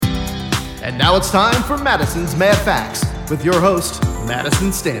And now it's time for Madison's Mad Facts with your host,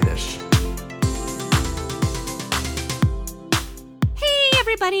 Madison Standish. Hey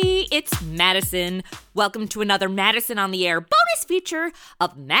everybody, it's Madison. Welcome to another Madison on the Air bonus feature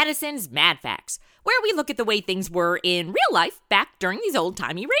of Madison's Mad Facts, where we look at the way things were in real life back during these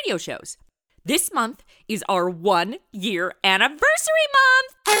old-timey radio shows. This month is our 1-year anniversary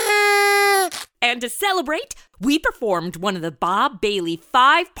month! And to celebrate, we performed one of the Bob Bailey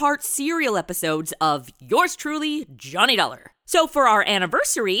 5-part serial episodes of yours truly, Johnny Dollar. So for our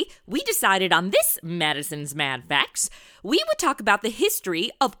anniversary, we decided on this Madison's Mad Facts, we would talk about the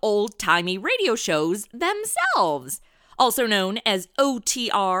history of old-timey radio shows themselves, also known as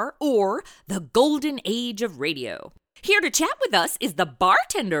OTR or the Golden Age of Radio. Here to chat with us is the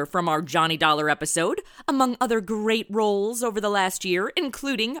bartender from our Johnny Dollar episode, among other great roles over the last year,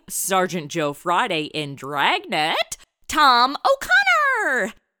 including Sergeant Joe Friday in Dragnet, Tom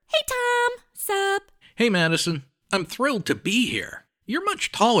O'Connor. Hey, Tom. Sup? Hey, Madison. I'm thrilled to be here. You're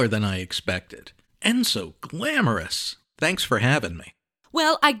much taller than I expected, and so glamorous. Thanks for having me.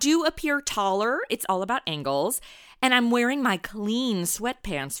 Well, I do appear taller. It's all about angles. And I'm wearing my clean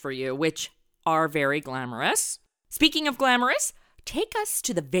sweatpants for you, which are very glamorous. Speaking of glamorous, take us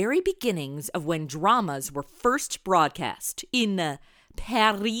to the very beginnings of when dramas were first broadcast in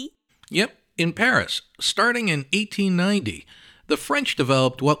Paris. Yep, in Paris. Starting in 1890, the French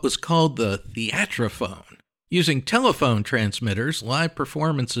developed what was called the theatrophone. Using telephone transmitters, live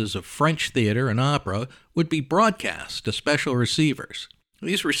performances of French theater and opera would be broadcast to special receivers.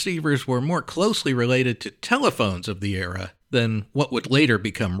 These receivers were more closely related to telephones of the era than what would later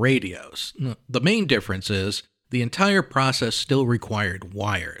become radios. The main difference is the entire process still required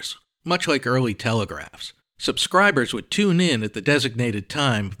wires, much like early telegraphs. Subscribers would tune in at the designated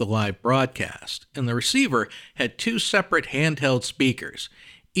time of the live broadcast, and the receiver had two separate handheld speakers,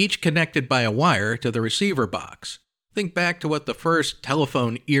 each connected by a wire to the receiver box. Think back to what the first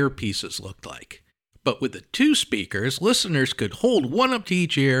telephone earpieces looked like. But with the two speakers, listeners could hold one up to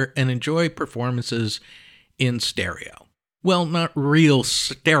each ear and enjoy performances in stereo. Well, not real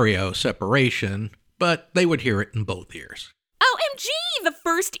stereo separation, but they would hear it in both ears. OMG, the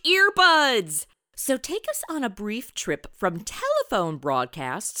first earbuds! So take us on a brief trip from telephone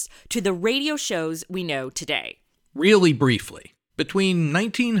broadcasts to the radio shows we know today. Really briefly, between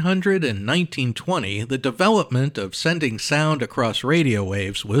 1900 and 1920, the development of sending sound across radio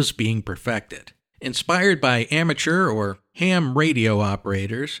waves was being perfected. Inspired by amateur or ham radio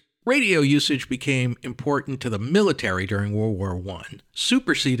operators, radio usage became important to the military during World War I,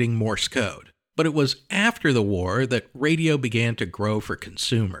 superseding Morse code. But it was after the war that radio began to grow for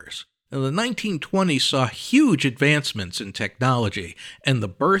consumers. And the 1920s saw huge advancements in technology and the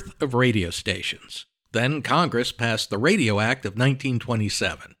birth of radio stations. Then Congress passed the Radio Act of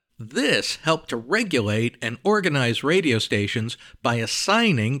 1927. This helped to regulate and organize radio stations by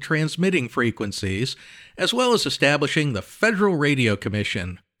assigning transmitting frequencies, as well as establishing the Federal Radio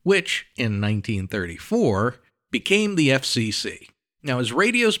Commission, which, in 1934, became the FCC. Now, as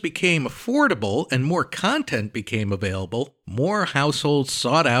radios became affordable and more content became available, more households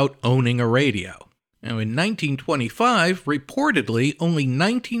sought out owning a radio. Now, in 1925, reportedly, only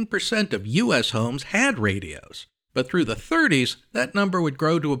 19% of U.S. homes had radios. But through the 30s, that number would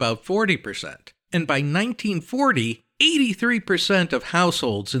grow to about 40%. And by 1940, 83% of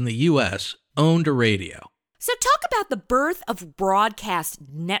households in the U.S. owned a radio. So talk about the birth of broadcast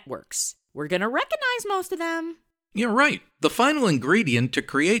networks. We're going to recognize most of them. You're right. The final ingredient to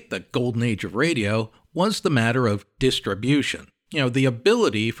create the golden age of radio was the matter of distribution. The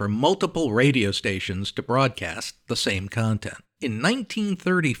ability for multiple radio stations to broadcast the same content. In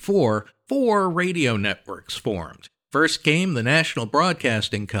 1934, 4 radio networks formed. First came the National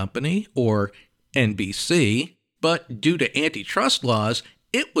Broadcasting Company, or NBC, but due to antitrust laws,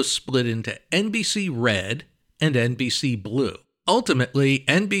 it was split into NBC Red and NBC Blue. Ultimately,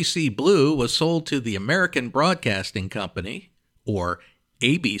 NBC Blue was sold to the American Broadcasting Company, or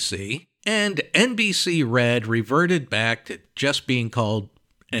ABC, and NBC Red reverted back to just being called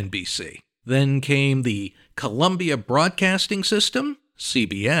NBC. Then came the Columbia Broadcasting System,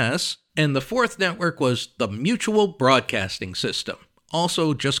 CBS, and the fourth network was the Mutual Broadcasting System,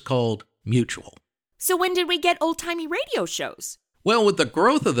 also just called Mutual. So when did we get old-timey radio shows? Well, with the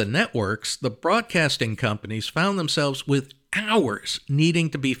growth of the networks, the broadcasting companies found themselves with hours needing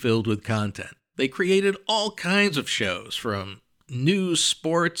to be filled with content. They created all kinds of shows, from news,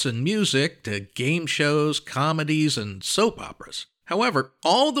 sports, and music to game shows, comedies, and soap operas. However,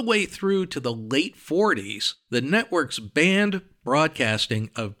 all the way through to the late 40s, the networks banned broadcasting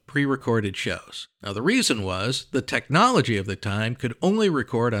of pre-recorded shows. Now, the reason was the technology of the time could only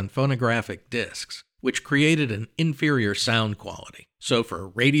record on phonographic discs, which created an inferior sound quality. So for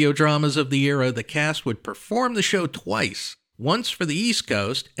radio dramas of the era, the cast would perform the show twice, once for the East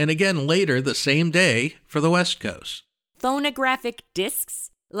Coast and again later the same day for the West Coast. Phonographic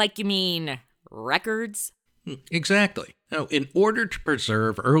discs? Like you mean records? Exactly. Now, in order to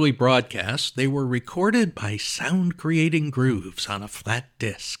preserve early broadcasts, they were recorded by sound-creating grooves on a flat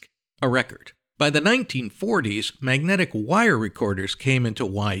disc, a record. By the 1940s, magnetic wire recorders came into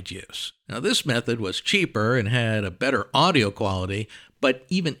wide use. Now, this method was cheaper and had a better audio quality, but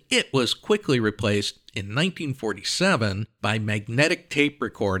even it was quickly replaced in 1947 by magnetic tape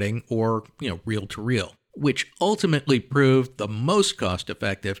recording, or, reel-to-reel, which ultimately proved the most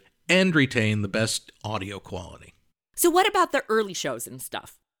cost-effective and retained the best audio quality. So what about the early shows and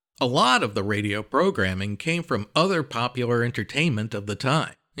stuff? A lot of the radio programming came from other popular entertainment of the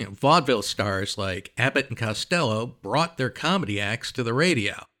time. Vaudeville stars like Abbott and Costello brought their comedy acts to the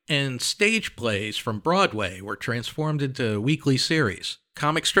radio, and stage plays from Broadway were transformed into weekly series.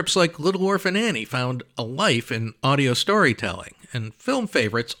 Comic strips like Little Orphan Annie found a life in audio storytelling, and film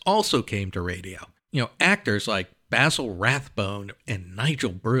favorites also came to radio. Actors like Basil Rathbone and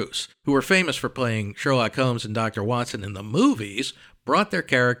Nigel Bruce, who were famous for playing Sherlock Holmes and Dr. Watson in the movies, brought their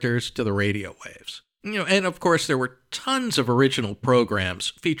characters to the radio waves. And of course, there were tons of original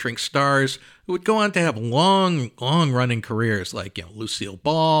programs featuring stars who would go on to have long-running careers like Lucille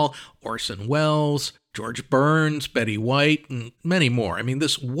Ball, Orson Welles, George Burns, Betty White, and many more.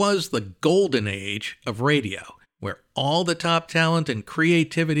 This was the golden age of radio, where all the top talent and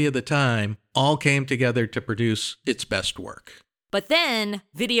creativity of the time all came together to produce its best work. But then,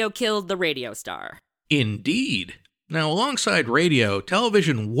 video killed the radio star. Indeed. Now, alongside radio,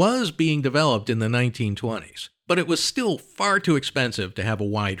 television was being developed in the 1920s, but it was still far too expensive to have a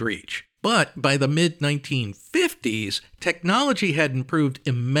wide reach. But by the mid-1950s, technology had improved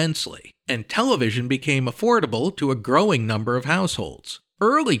immensely, and television became affordable to a growing number of households.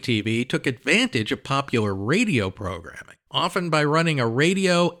 Early TV took advantage of popular radio programming, often by running a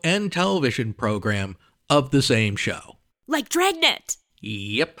radio and television program of the same show. Like Dragnet!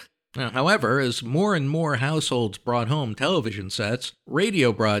 Yep. Now, however, as more and more households brought home television sets,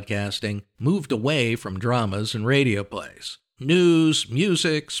 radio broadcasting moved away from dramas and radio plays. News,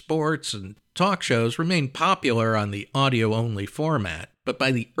 music, sports, and talk shows remained popular on the audio-only format, but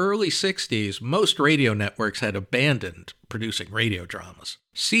by the early 60s, most radio networks had abandoned producing radio dramas.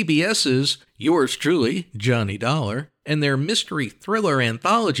 CBS's Yours Truly, Johnny Dollar, and their mystery thriller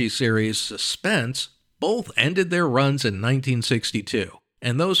anthology series Suspense both ended their runs in 1962,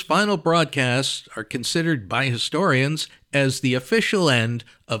 and those final broadcasts are considered by historians as the official end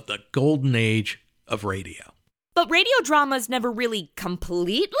of the golden age of radio. But radio dramas never really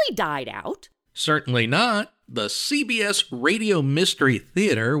completely died out. Certainly not. The CBS Radio Mystery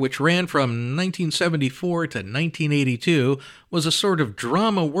Theater, which ran from 1974 to 1982, was a sort of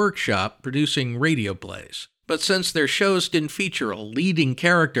drama workshop producing radio plays. But since their shows didn't feature a leading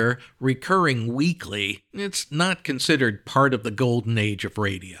character recurring weekly, it's not considered part of the golden age of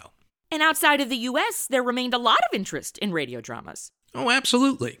radio. And outside of the U.S., there remained a lot of interest in radio dramas. Oh,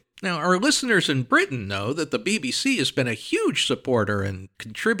 absolutely. Now, our listeners in Britain know that the BBC has been a huge supporter and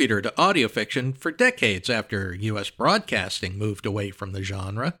contributor to audio fiction for decades after U.S. broadcasting moved away from the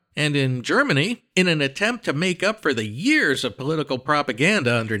genre. And in Germany, in an attempt to make up for the years of political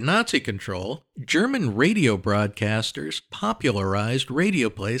propaganda under Nazi control, German radio broadcasters popularized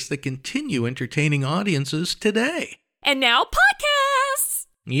radio plays that continue entertaining audiences today. And now podcasts!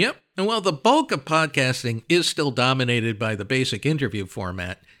 Yep. And while the bulk of podcasting is still dominated by the basic interview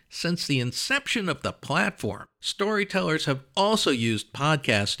format, since the inception of the platform, storytellers have also used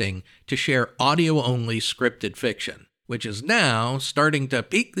podcasting to share audio-only scripted fiction, which is now starting to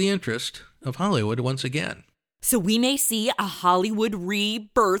pique the interest of Hollywood once again. So we may see a Hollywood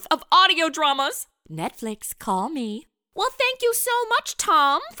rebirth of audio dramas. Netflix, call me. Well, thank you so much,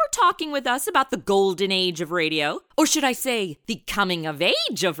 Tom, for talking with us about the golden age of radio. Or should I say, the coming of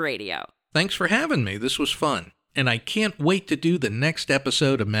age of radio. Thanks for having me. This was fun. And I can't wait to do the next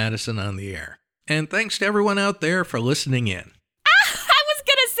episode of Madison on the Air. And thanks to everyone out there for listening in. I was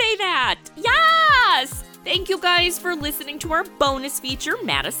gonna say that! Yes! Thank you guys for listening to our bonus feature,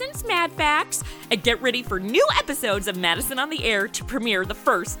 Madison's Mad Facts. And get ready for new episodes of Madison on the Air to premiere the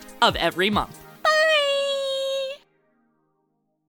first of every month.